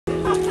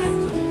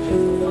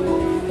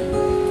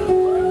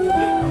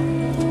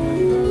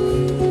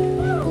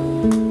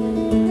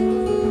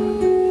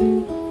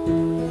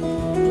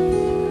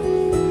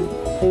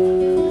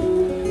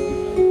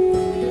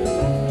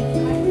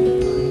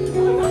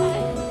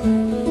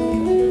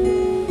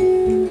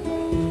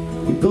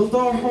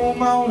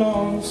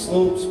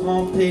slopes,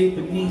 Pompeii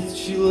beneath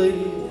she lay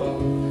above,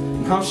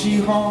 and how she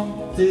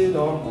haunted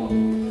our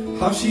home,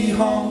 how she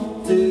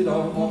haunted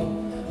our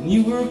home. And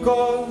you were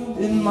God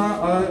in my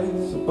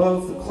eyes,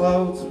 above the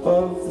clouds,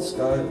 above the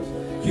skies.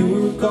 You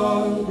were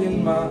God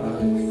in my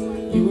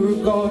eyes, you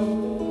were God.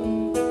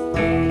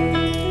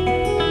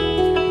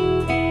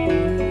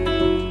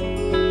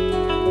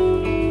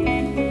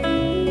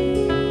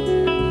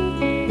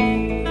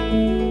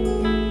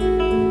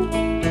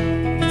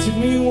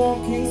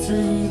 Walking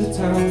through the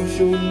town,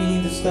 showed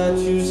me the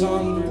statues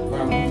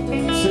underground.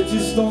 Said,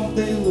 just don't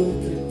they look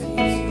at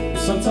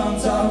these?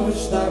 Sometimes I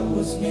wish that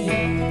was me.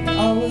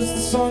 I was the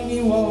son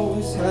you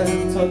always had,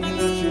 tugging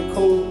at your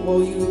coat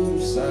while you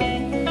were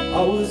sad.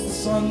 I was the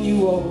son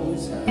you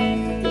always had,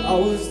 yeah, I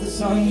was the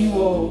son you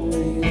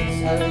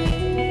always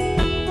had.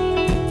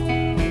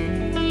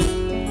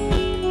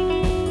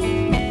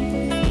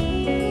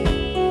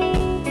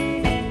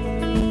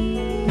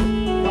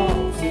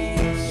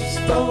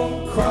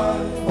 Don't cry,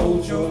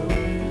 hold your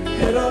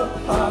head up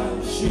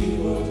high. She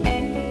would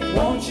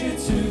want you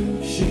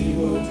to, she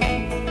would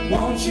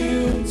want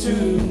you to,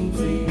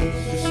 please.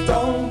 Just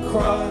don't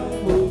cry,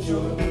 hold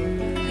your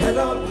head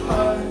up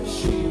high.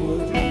 She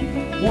would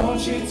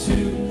want you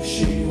to,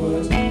 she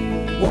would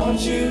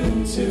want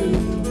you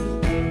to.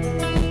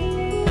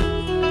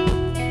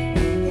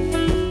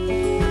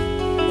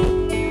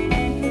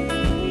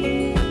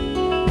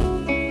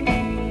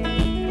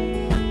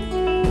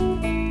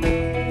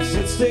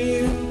 Stay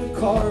in the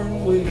car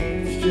and wait,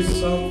 there's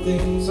just some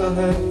things I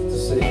have to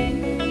say.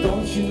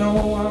 Don't you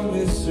know I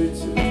miss her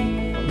too?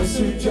 I miss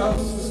her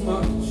just as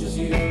much as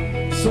you.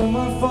 So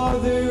my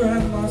father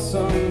and my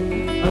son,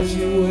 as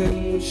you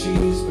end what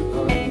she's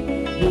begun,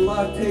 will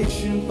lie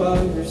patient by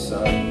her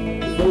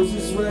side. With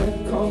roses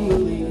red, come the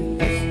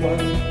leaves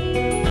white.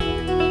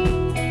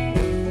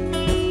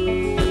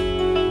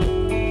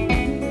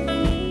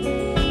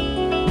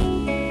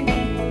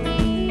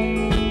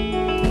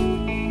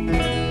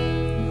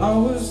 I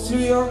was too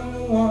young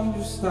to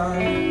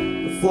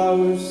understand the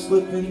flowers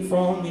slipping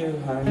from your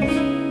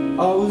hands.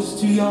 I was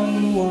too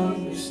young to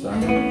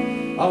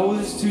understand. I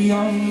was too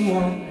young to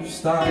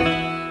understand.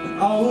 And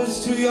I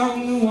was too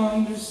young to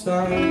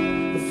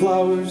understand the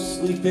flowers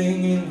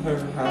sleeping in her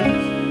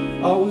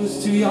hands. I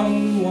was too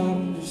young to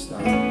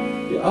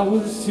understand. Yeah, I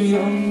was too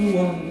young to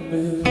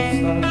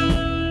understand.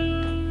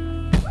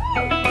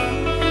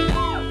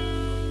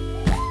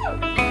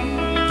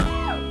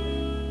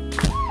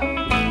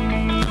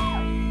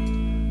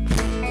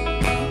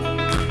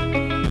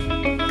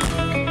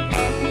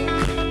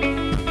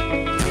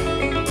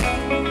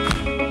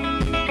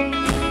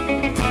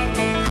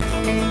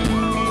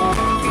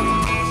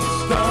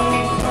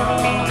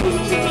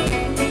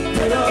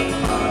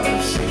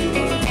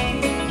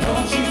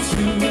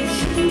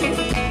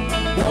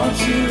 Want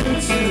you to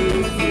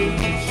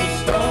please,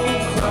 just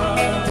don't cry,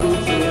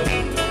 hold your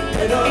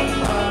head up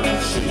high.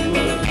 She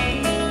would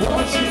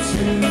want you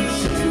to,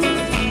 she would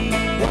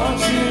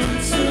want you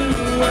to,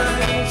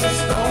 and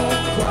just don't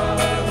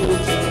cry,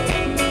 hold your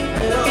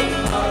head up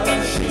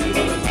high. She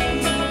would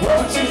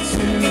want you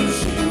to,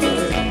 she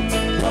would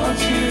want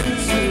you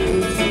to,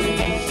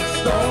 please, just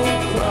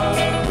don't cry,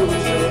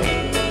 hold your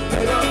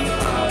head up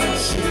high.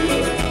 She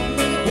would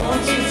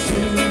want you to,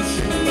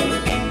 she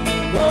would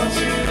want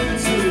you